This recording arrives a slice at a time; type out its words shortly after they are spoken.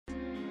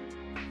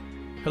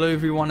Hello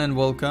everyone and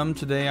welcome.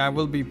 Today I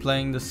will be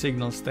playing the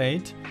Signal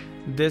State.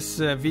 This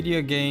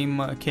video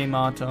game came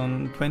out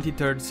on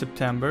 23rd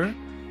September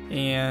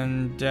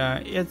and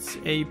it's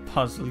a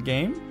puzzle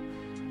game.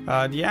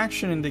 The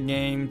action in the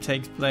game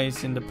takes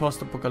place in the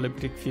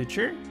post-apocalyptic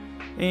future,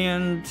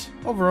 and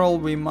overall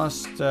we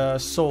must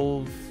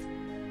solve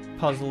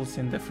puzzles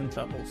in different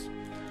levels.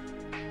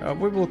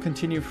 We will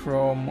continue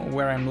from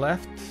where I'm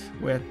left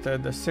with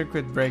the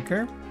circuit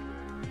breaker.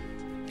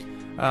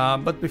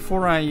 But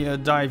before I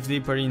dive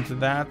deeper into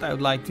that, I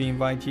would like to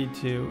invite you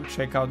to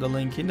check out the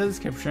link in the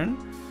description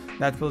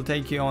that will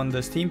take you on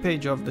the Steam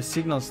page of the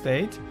Signal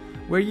State,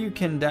 where you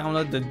can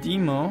download the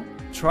demo,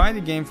 try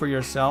the game for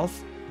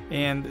yourself,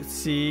 and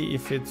see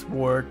if it's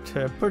worth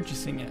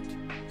purchasing it.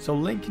 So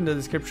link in the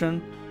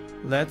description.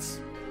 Let's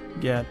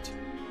get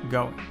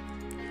going.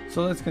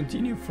 So let's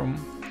continue from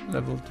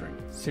level 3,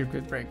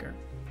 circuit breaker.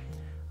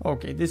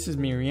 Okay, this is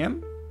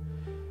Miriam.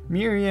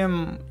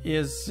 Miriam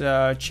is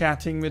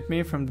chatting with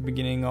me from the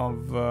beginning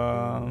of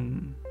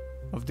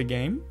the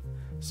game.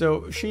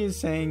 So she is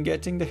saying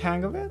getting the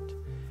hang of it.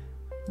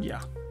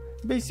 Yeah,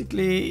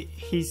 basically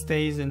she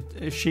stays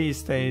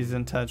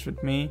in touch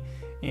with me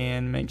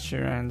and makes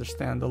sure I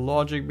understand the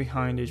logic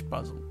behind each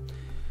puzzle.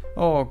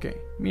 Oh, okay.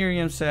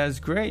 Miriam says,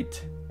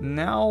 great.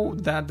 Now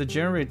that the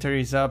generator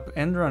is up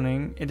and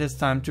running, it is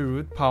time to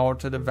route power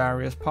to the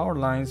various power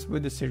lines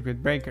with the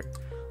circuit breaker.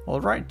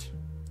 All right.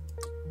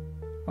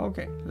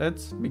 Okay,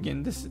 let's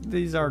begin.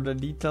 These are the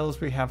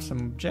details. We have some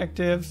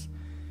objectives.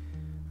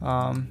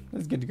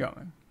 Let's get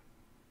going.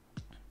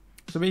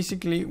 So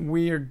basically,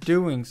 we are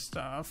doing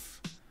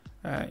stuff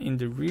in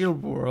the real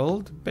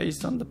world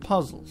based on the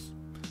puzzles.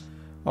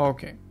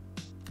 Okay,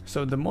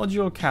 so the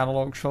module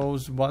catalog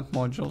shows what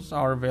modules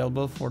are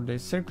available for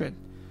this circuit.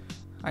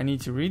 I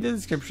need to read the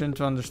description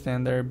to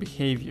understand their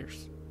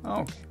behaviors.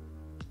 Okay,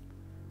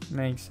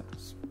 makes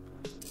sense.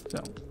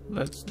 So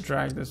let's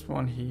drag this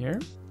one here.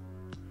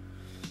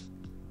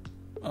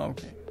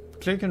 Okay,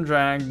 click and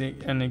drag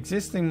an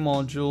existing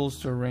modules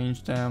to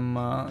arrange them,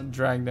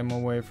 drag them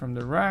away from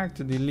the rack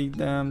to delete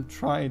them.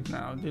 Try it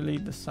now.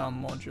 Delete the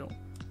sum module.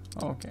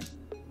 Okay.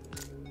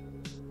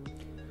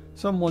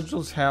 Some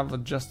modules have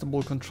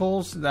adjustable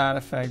controls that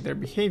affect their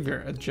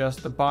behavior.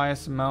 Adjust the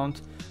bias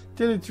amount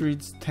till it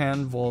reaches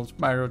 10 volts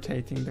by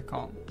rotating the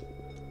COM.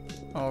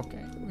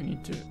 Okay, we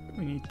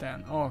need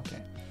 10.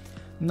 Okay.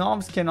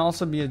 Knobs can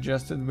also be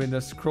adjusted with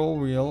a scroll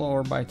wheel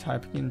or by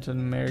typing into the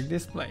numeric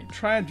display.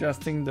 Try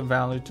adjusting the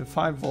value to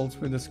 5 volts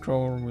with a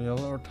scroll wheel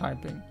or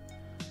typing.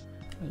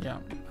 Yeah,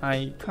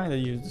 I kinda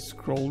use the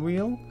scroll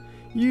wheel.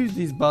 Use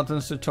these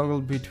buttons to toggle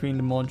between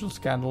the module's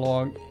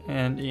catalog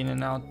and in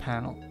and out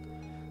panel.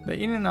 The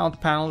in and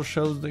out panel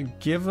shows the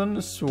given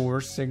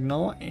source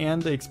signal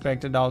and the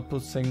expected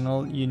output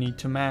signal you need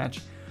to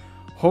match.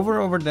 Hover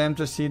over them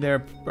to see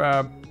their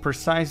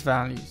precise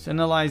values,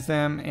 analyze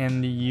them,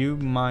 and you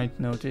might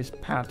notice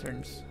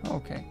patterns.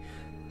 Okay.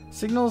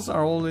 Signals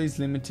are always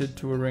limited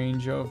to a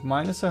range of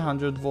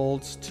 -100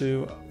 volts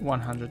to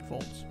 100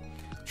 volts.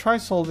 Try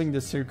solving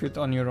the circuit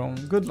on your own.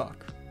 Good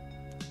luck.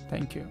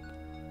 Thank you.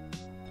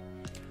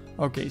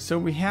 Okay, so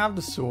we have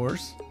the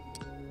source.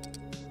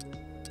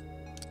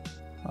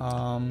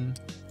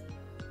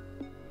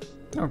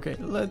 Okay,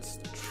 let's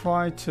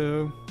try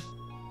to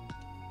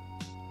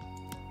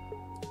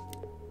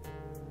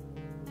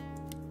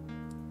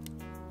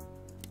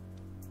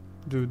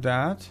do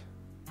that.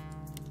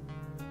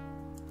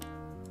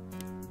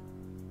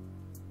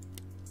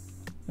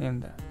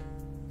 And that.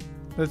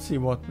 Let's see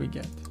what we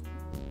get.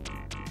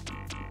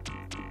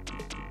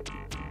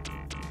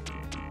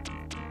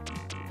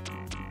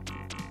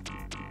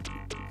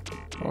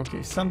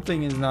 Okay,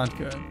 something is not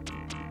good.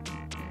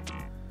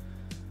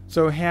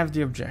 So we have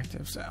the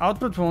objectives.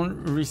 Output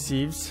 1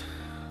 receives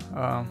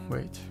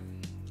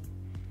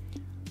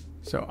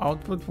So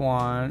output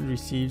 1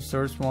 receives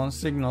source 1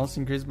 signals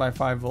increased by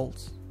 5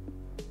 volts.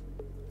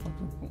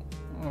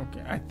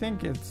 Okay, I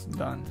think it's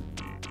done.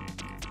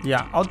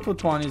 Yeah,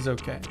 output 1 is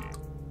okay.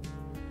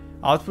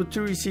 Output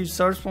 2 receives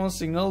source 1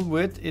 signal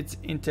with its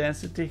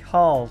intensity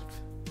halved.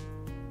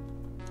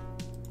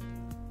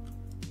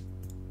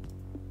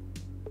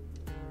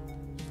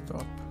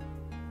 Stop.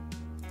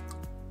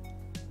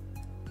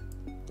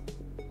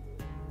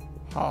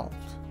 Halved.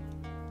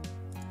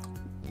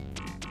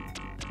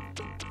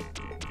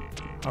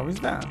 How is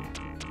that?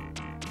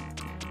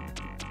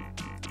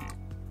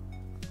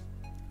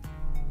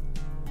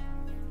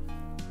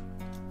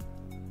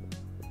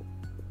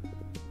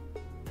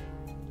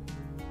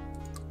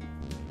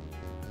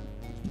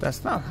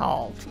 That's not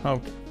halved.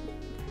 Okay.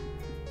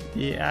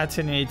 The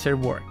attenuator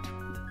worked.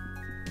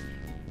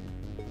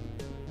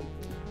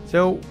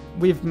 So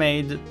we've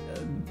made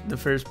the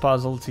first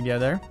puzzle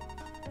together.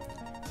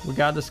 We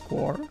got the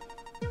score.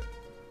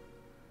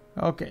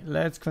 Okay,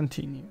 let's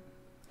continue.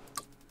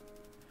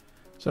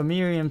 So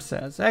Miriam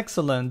says,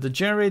 excellent, the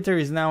generator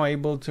is now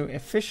able to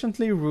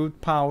efficiently route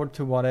power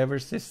to whatever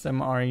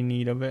system are in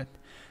need of it.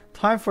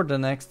 Time for the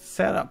next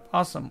setup.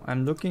 Awesome,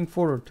 I'm looking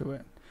forward to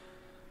it.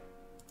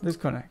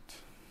 Disconnect.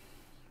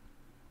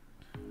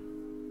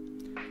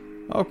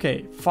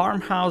 Okay,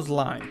 farmhouse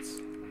lights.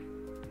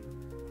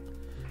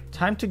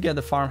 Time to get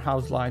the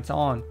farmhouse lights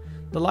on.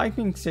 The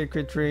lighting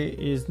circuitry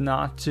is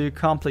not too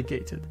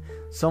complicated.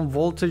 Some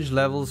voltage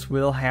levels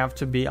will have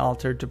to be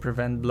altered to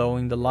prevent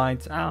blowing the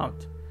lights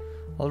out.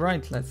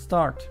 Alright, let's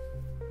start.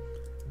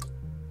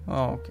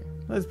 Okay,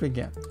 let's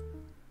begin.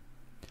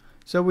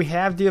 So we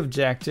have the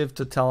objective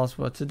to tell us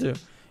what to do.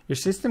 Your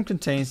system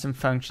contains some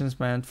functions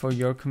meant for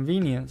your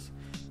convenience.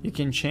 You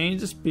can change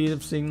the speed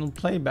of signal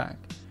playback.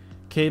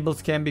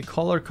 Cables can be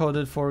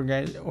color-coded for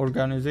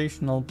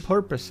organizational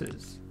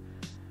purposes.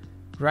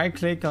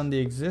 Right-click on the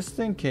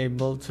existing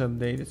cable to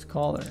update its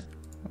color.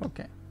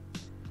 Okay.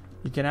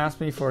 You can ask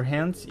me for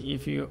hints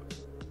if you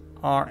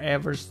are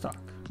ever stuck.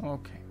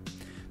 Okay.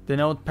 The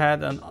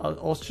notepad and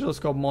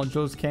oscilloscope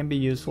modules can be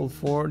useful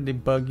for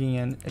debugging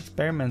and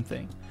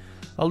experimenting.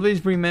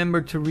 Always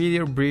remember to read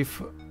your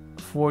brief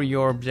for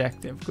your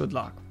objective. Good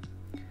luck.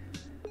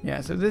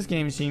 Yeah, so this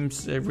game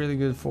seems really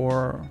good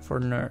for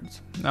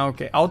nerds.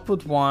 Okay,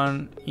 output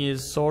 1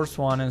 is source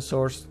 1 and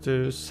source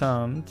 2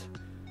 summed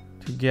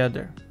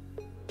together.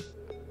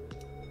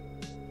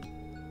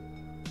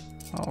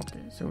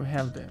 Okay, so we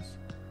have this.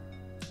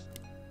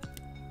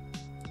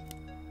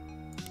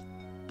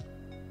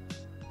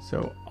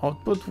 So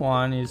output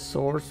 1 is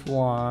source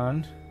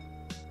 1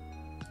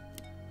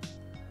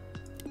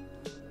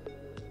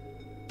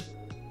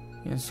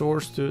 and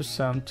source 2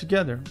 summed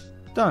together.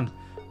 Done.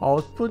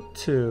 Output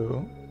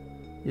 2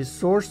 is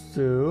source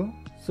 2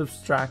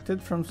 subtracted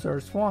from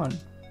source 1.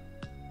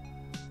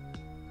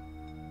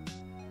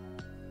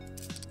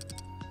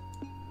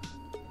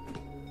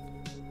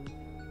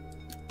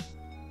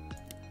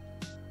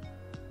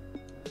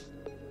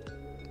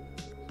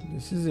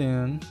 This is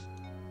in.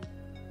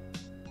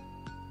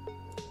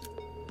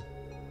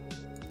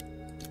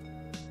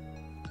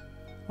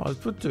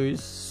 Output 2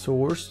 is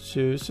source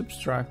 2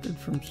 subtracted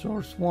from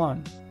source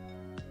 1.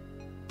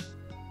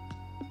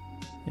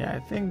 Yeah, I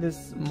think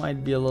this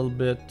might be a little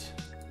bit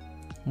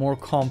more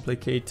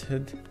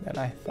complicated than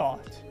I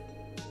thought.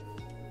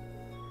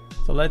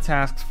 So let's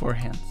ask for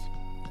hints.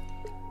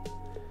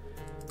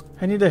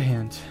 I need a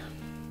hint.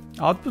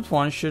 Output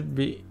 1 should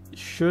be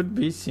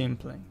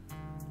simple.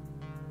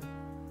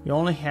 You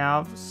only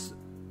have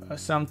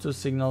some two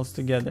signals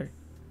together.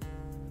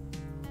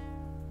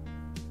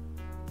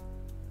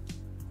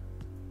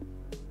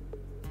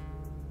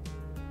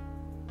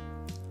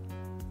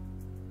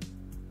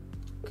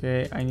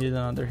 Okay, I need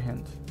another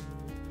hint.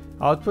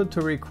 Output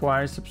 2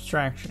 requires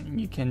subtraction.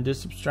 You can do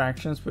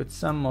subtractions with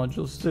some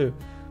modules too,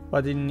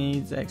 but it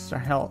needs extra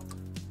help.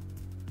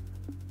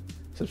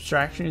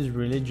 Subtraction is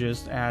really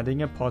just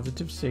adding a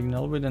positive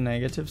signal with a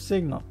negative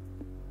signal.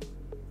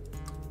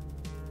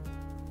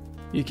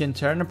 You can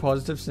turn a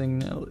positive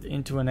signal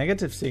into a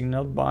negative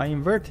signal by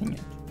inverting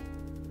it.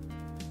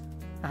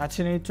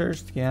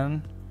 Attenuators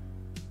can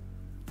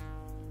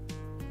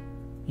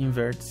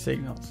invert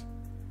signals.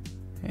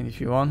 And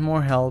if you want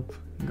more help,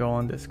 go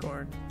on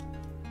Discord.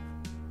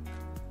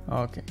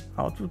 Okay,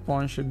 output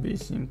 1 should be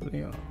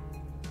simply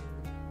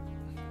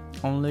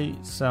only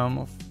sum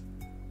of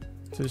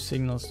two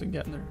signals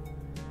together.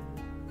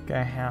 Okay,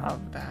 I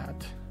have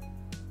that.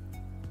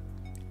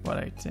 But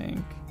I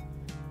think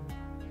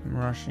I'm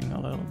rushing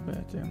a little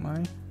bit, am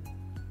I?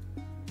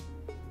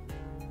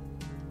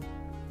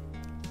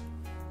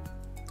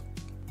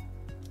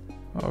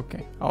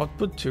 Okay,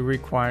 output 2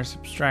 requires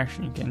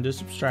subtraction. You can do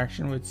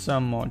subtraction with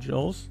some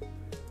modules,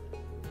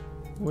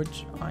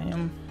 which I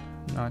am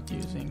not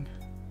using.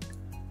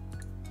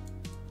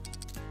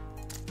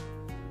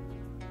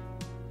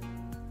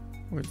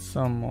 With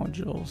some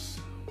modules.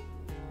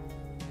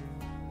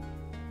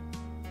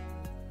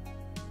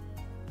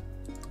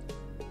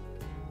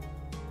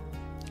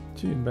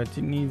 But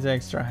it needs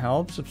extra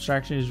help.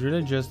 Subtraction is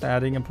really just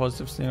adding a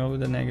positive signal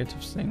with a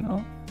negative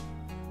signal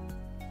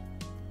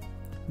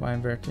by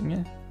inverting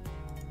it.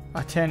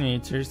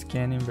 Attenuators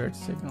can invert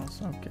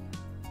signals. Okay.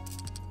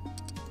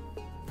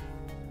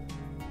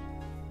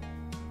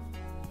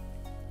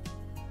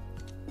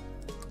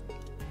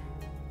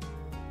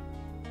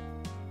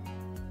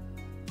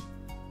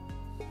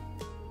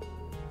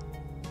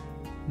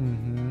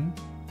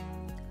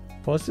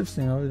 Positive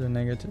signal with a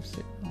negative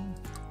signal.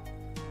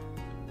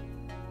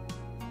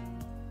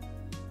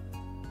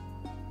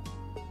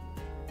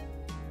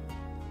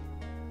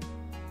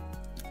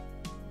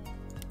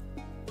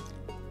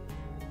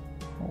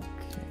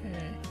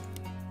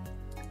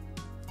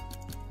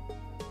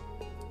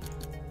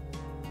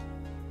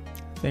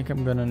 I think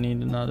I'm gonna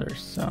need another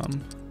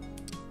sum.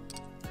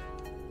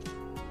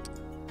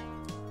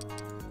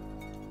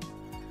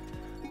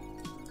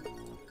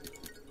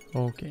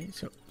 Okay,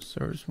 so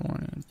source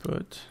 1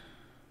 input.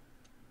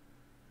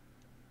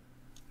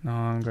 Now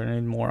I'm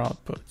gonna need more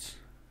outputs.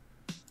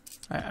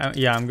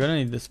 Yeah, I'm gonna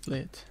need the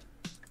split.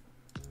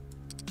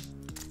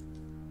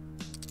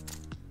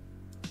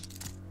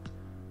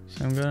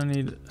 So I'm gonna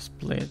need a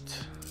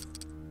split.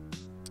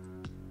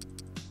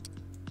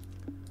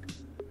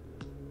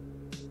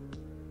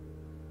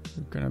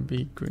 It's gonna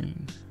be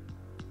green.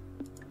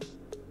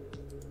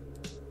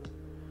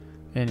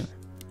 Anyway,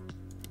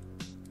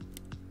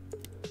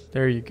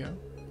 There you go.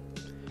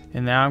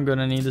 And now I'm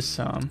gonna need a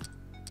sum.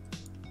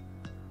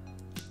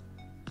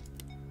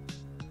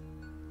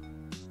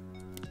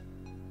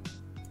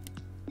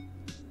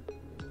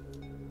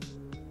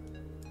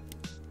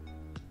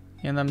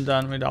 And I'm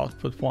done with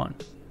output 1.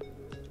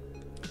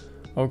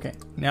 Okay,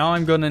 now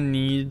I'm gonna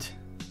need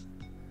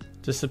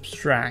to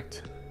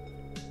subtract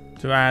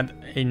to add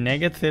a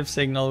negative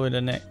signal with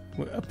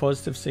a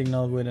positive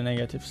signal with a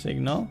negative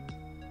signal.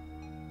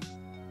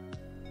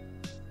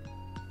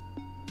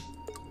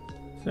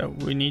 So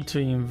we need to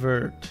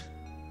invert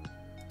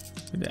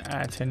with the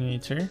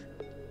attenuator.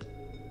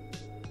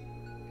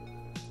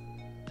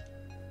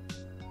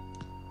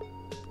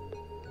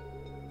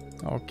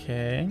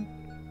 Okay.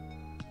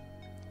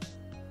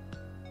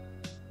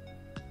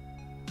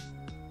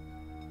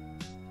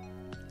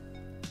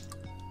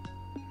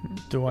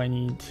 Do I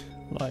need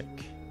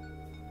like...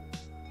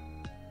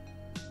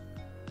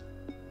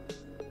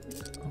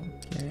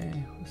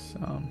 Okay,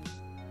 some...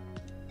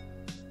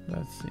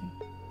 Let's see.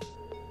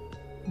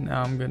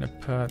 Now I'm gonna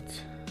put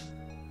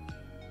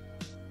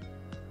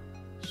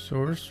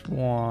source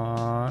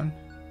 1.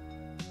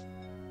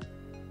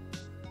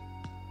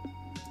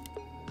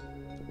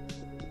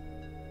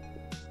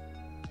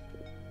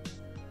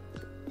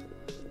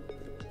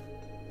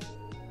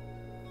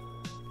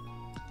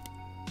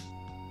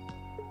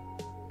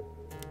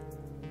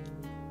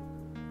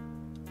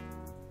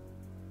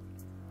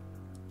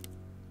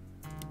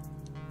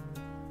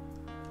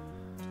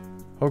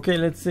 Okay,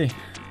 let's see.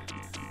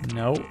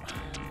 No.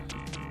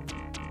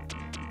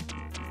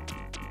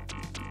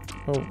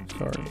 Oh,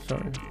 sorry. It's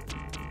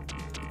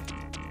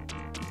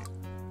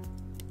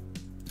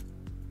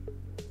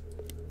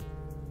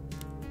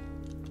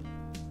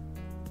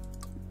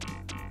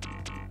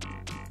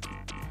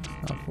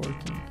not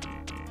working.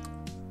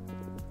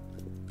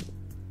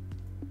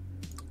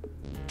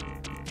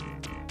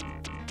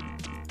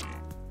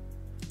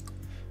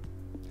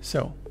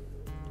 So,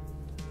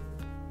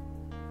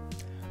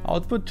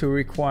 output 2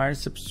 requires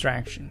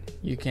subtraction.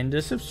 You can do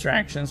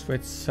subtractions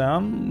with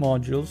some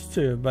modules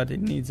too, but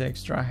it needs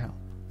extra help.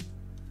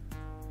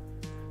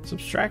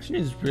 Subtraction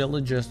is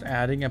really just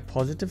adding a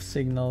positive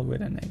signal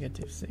with a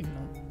negative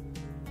signal.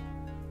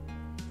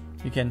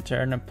 You can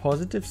turn a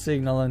positive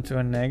signal into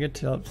a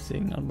negative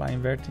signal by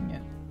inverting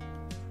it.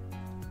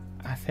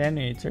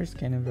 Attenuators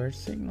can invert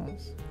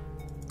signals.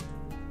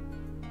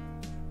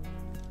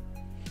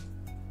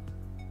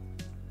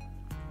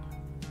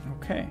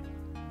 Okay.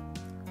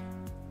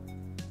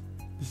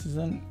 This is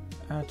an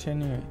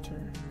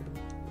attenuator.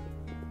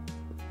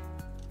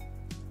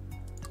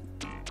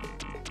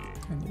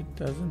 And it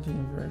doesn't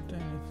invert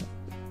anything.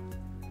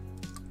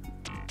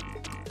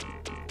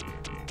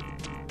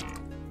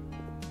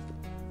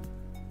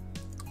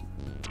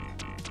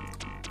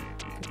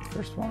 Okay,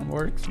 first one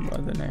works,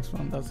 but the next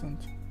one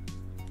doesn't.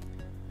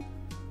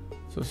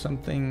 So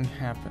something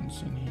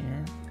happens in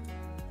here.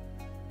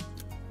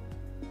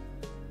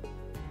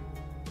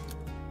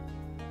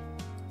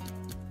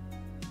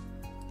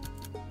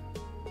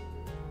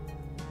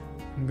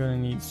 I'm gonna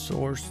need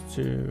source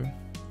 2.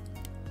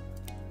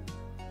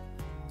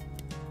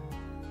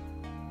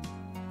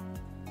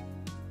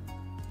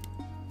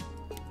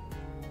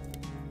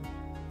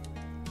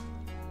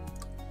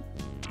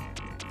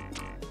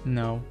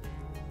 No.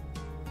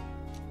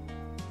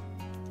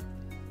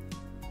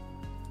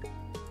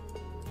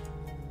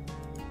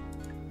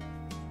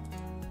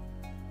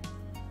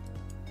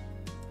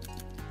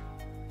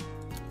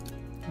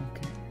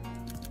 Okay.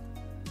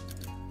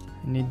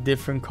 I need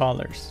different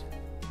colors.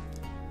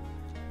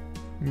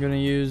 I'm gonna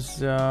use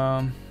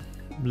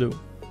blue.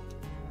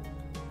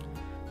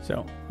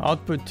 So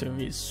output 2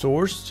 is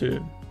source 2,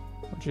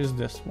 which is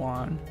this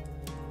one,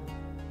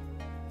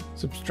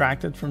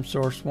 subtracted from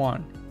source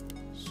 1.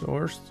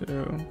 Source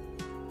 2.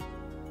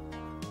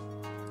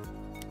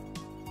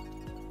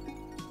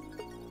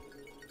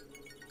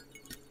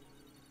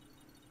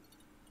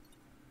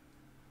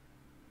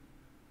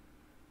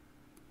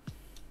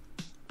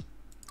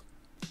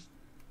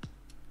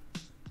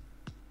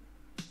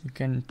 You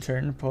can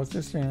turn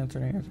positive signal to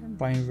negative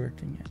by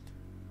inverting it.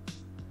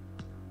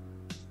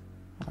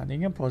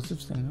 Adding a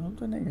positive signal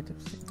to a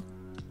negative signal.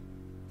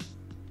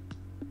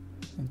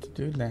 And to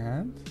do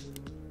that,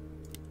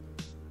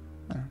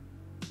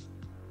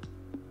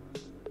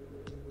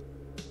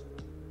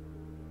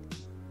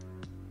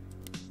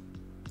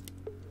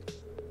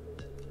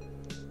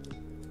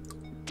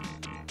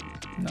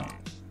 no,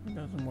 it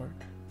doesn't work.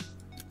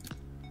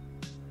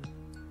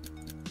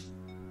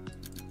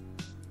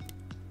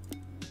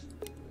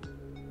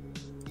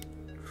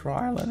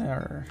 Trial and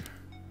error.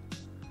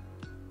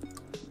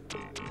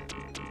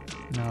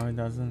 No, it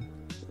doesn't.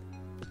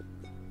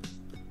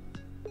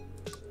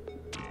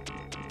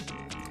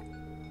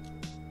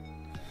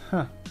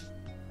 Huh.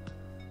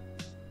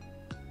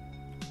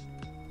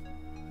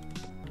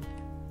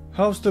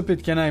 How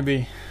stupid can I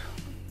be?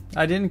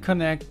 I didn't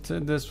connect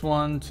this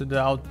one to the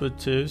output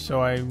 2,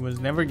 so I was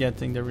never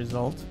getting the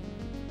result.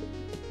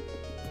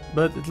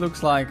 But it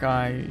looks like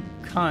I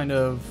kind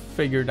of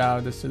figured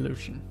out the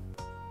solution.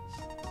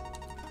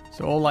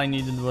 So all I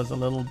needed was a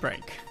little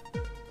break.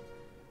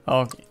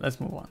 Okay, let's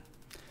move on.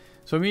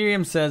 So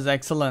Miriam says,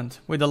 excellent.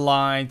 With the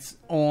lights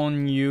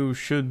on, you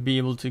should be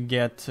able to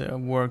get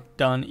work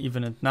done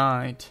even at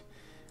night.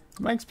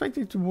 Am I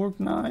expected to work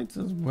nights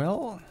as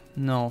well?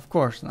 No, of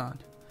course not.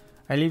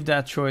 I leave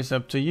that choice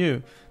up to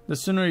you. The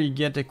sooner you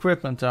get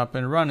equipment up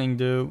and running,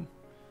 the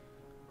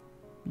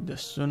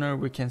sooner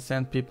we can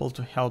send people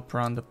to help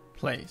run the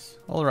place.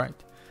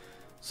 Alright.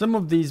 Some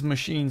of these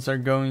machines are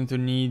going to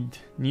need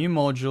new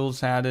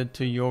modules added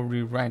to your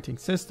rewriting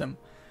system.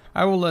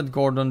 I will let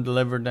Gordon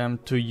deliver them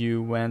to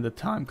you when the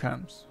time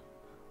comes.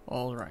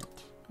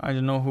 Alright. I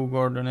don't know who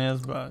Gordon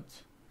is, but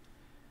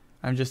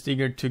I'm just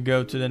eager to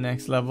go to the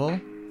next level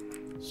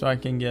so I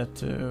can get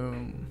to,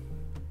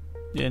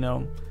 you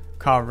know,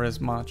 cover as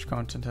much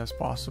content as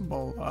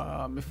possible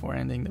before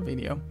ending the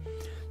video.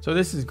 So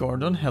this is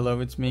Gordon. Hello,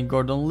 it's me,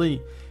 Gordon Lee.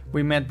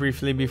 We met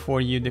briefly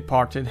before you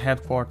departed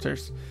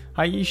headquarters.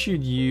 I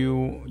issued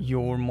you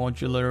your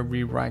modular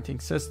rewriting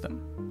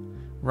system.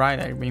 Right,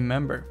 I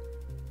remember.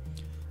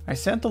 I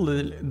sent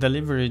a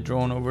delivery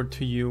drone over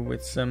to you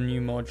with some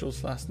new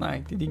modules last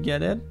night. Did you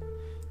get it?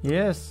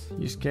 Yes,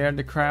 you scared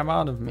the crap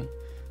out of me.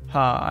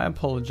 I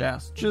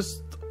apologize.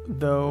 Just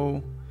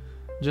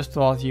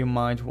thought you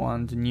might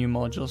want the new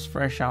modules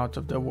fresh out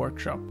of the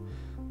workshop.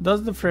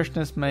 Does the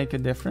freshness make a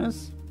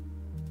difference?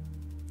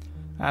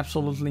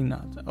 Absolutely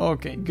not.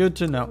 Okay, good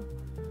to know.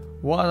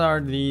 What are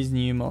these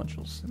new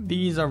modules?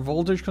 These are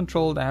voltage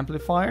controlled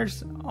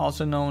amplifiers,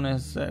 also known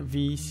as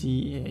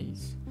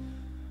VCAs.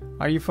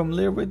 Are you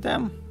familiar with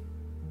them?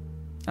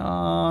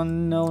 No,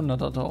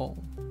 not at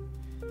all.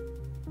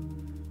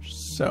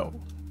 So,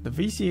 the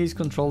VCAs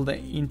control the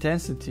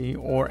intensity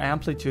or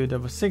amplitude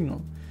of a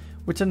signal.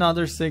 With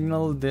another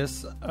signal,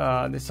 this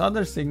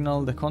other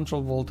signal, the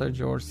control voltage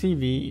or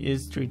CV,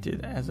 is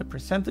treated as a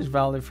percentage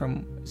value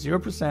from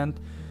 0%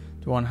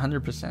 to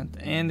 100%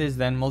 and is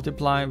then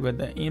multiplied with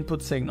the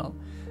input signal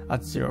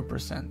at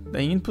 0%. The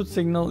input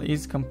signal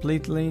is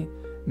completely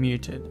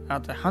muted.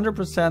 At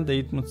 100%, the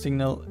input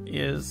signal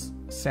is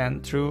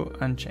sent through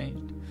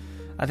unchanged.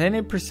 At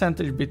any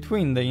percentage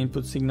between, the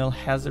input signal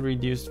has a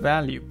reduced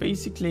value.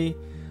 Basically,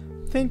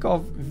 think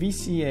of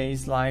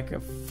VCAs like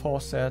a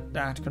faucet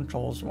that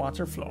controls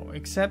water flow,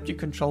 except you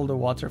control the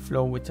water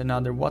flow with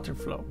another water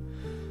flow.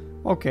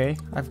 Okay,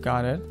 I've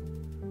got it.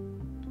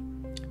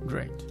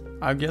 Great.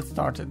 I'll get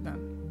started then.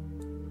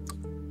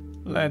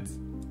 Let's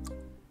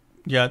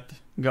get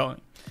going.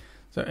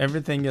 So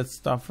everything gets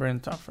tougher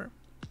and tougher.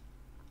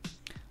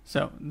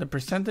 So the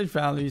percentage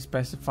value is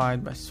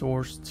specified by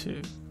source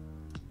 2.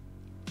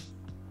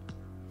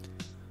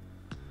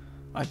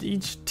 At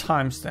each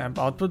time step,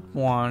 output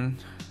 1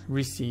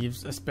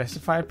 receives a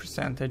specified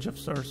percentage of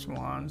source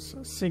 1's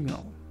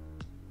signal.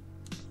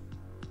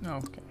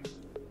 Okay.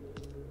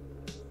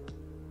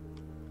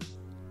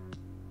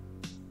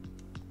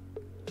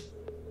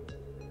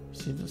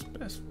 Receives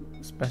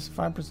a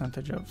specified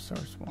percentage of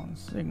source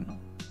 1's signal.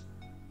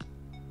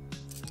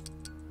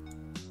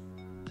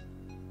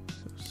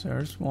 So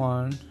source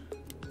 1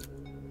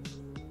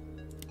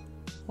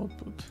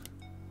 output.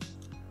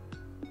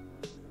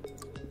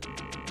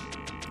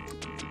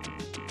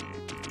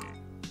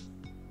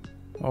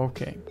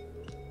 Okay.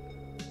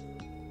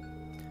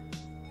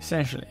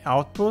 Essentially,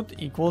 output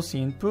equals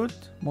input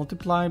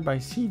multiplied by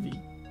CV.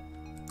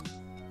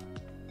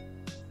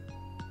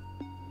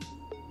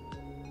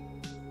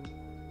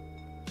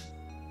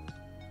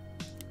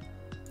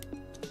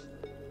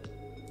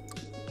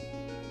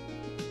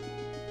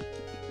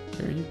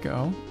 There you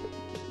go.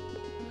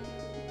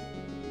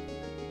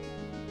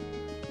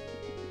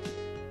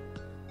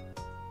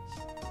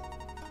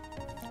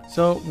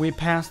 So we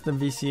passed the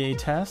VCA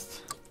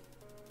test.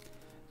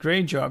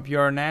 Great job,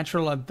 you're a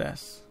natural at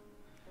this.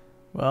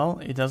 Well,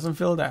 it doesn't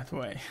feel that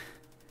way.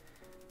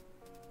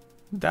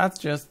 That's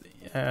just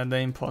the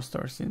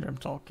imposter syndrome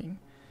talking.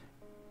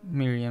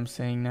 Miriam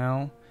saying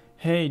now,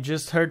 hey,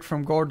 just heard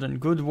from Gordon,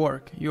 good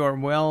work. You are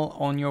well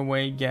on your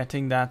way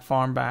getting that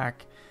farm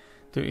back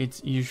to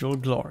its usual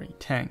glory.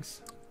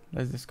 Thanks.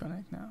 Let's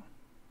disconnect now.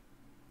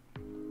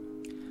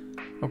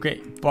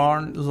 Okay,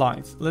 barn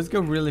lights. Let's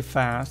go really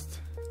fast.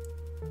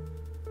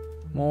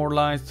 More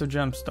lights to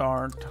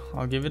jumpstart.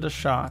 I'll give it a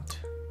shot.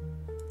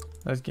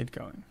 Let's get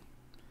going.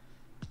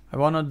 I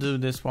want to do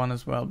this one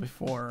as well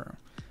before.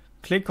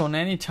 Click on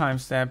any time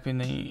step in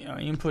the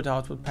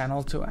input-output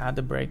panel to add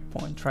a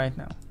breakpoint right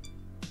now.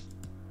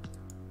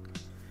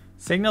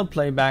 Signal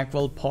playback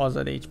will pause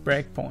at each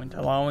breakpoint,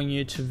 allowing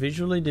you to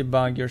visually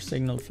debug your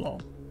signal flow.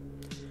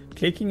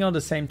 Clicking on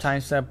the same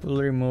time step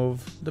will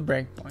remove the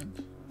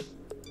breakpoint.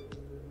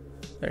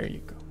 There you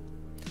go.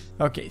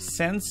 Okay,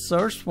 send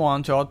source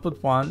 1 to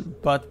output 1,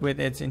 but with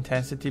its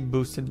intensity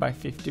boosted by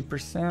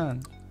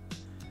 50%.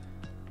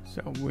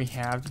 So we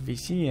have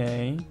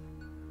VCA.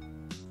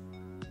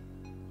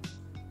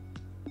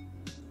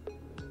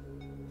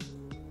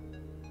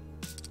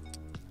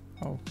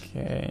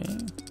 Okay.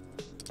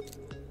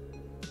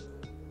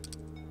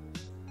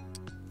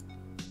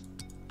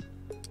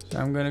 So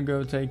I'm gonna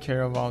go take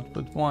care of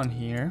output 1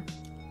 here.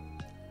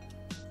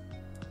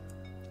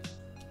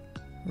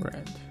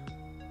 red.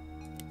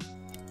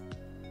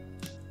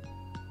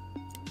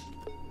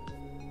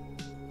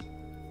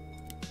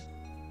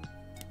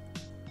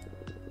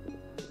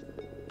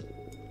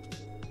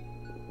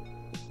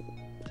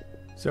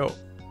 So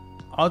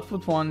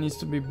output 1 needs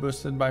to be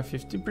boosted by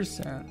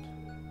 50%.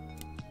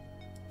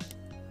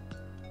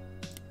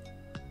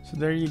 So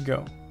there you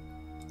go.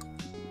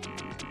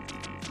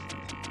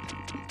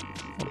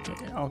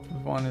 Okay,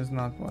 output 1 is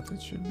not what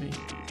it should be.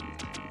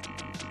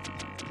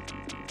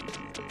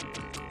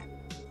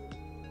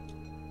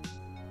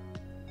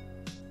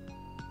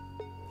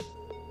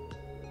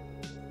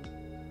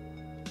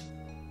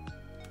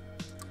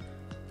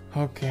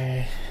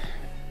 Okay.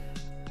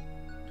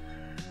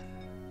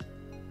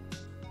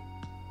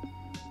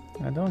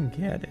 I don't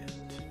get it.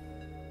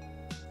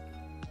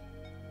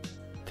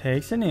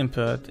 Takes an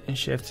input and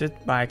shifts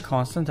it by a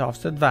constant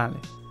offset value.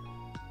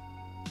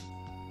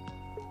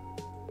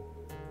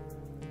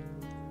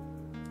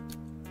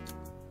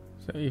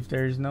 So if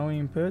there is no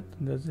input,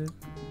 does it?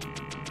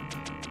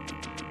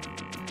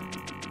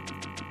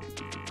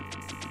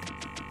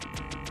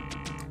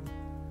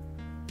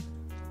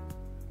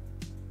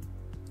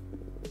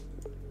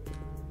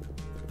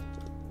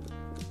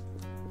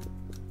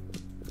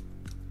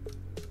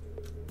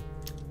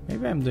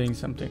 Maybe I'm doing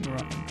something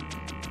wrong.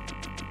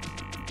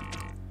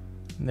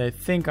 And I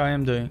think I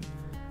am doing,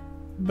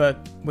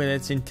 but with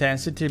its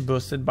intensity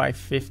boosted by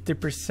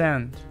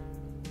 50%.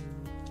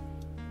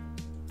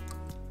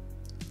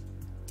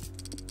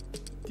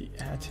 The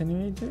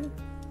attenuator?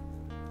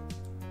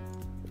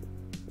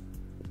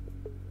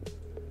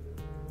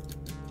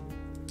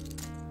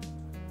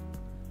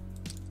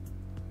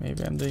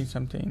 Maybe I'm doing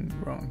something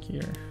wrong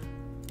here.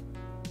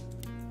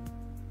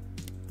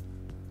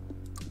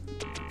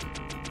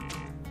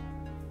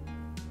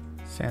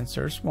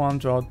 Sensors 1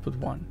 to output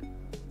 1,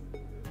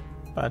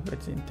 but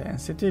with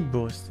intensity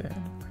boosted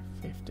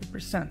by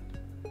 50%.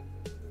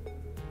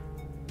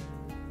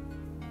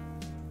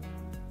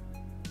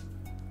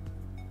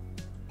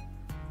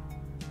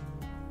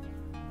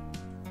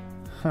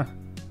 Huh.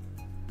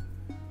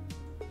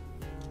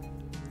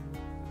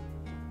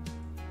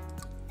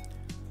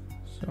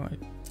 So I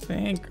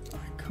think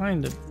I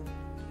kind of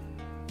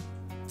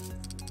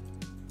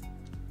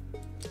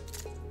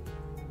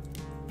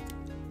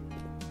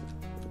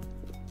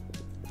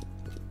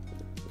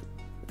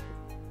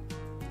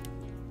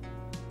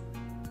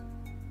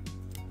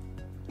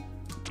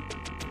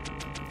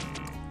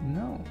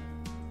no,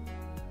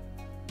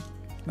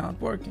 not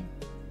working.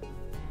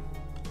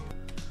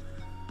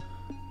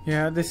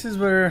 Yeah, this is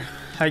where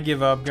I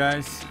give up,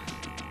 guys.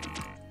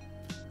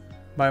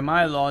 By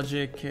my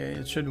logic,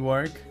 it should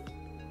work,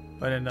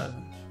 but it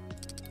doesn't.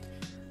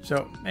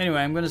 So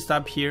anyway, I'm gonna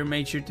stop here.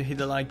 Make sure to hit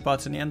the like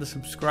button and the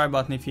subscribe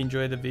button if you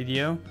enjoyed the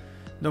video.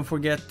 Don't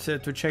forget to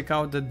check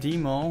out the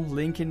demo,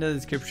 link in the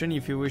description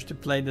if you wish to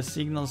play the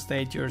signal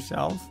state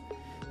yourself.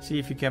 See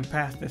if you can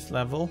pass this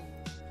level.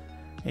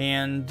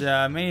 And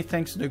many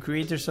thanks to the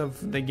creators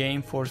of the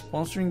game for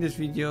sponsoring this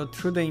video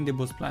through the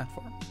IndieBoost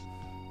platform.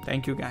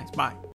 Thank you guys, bye.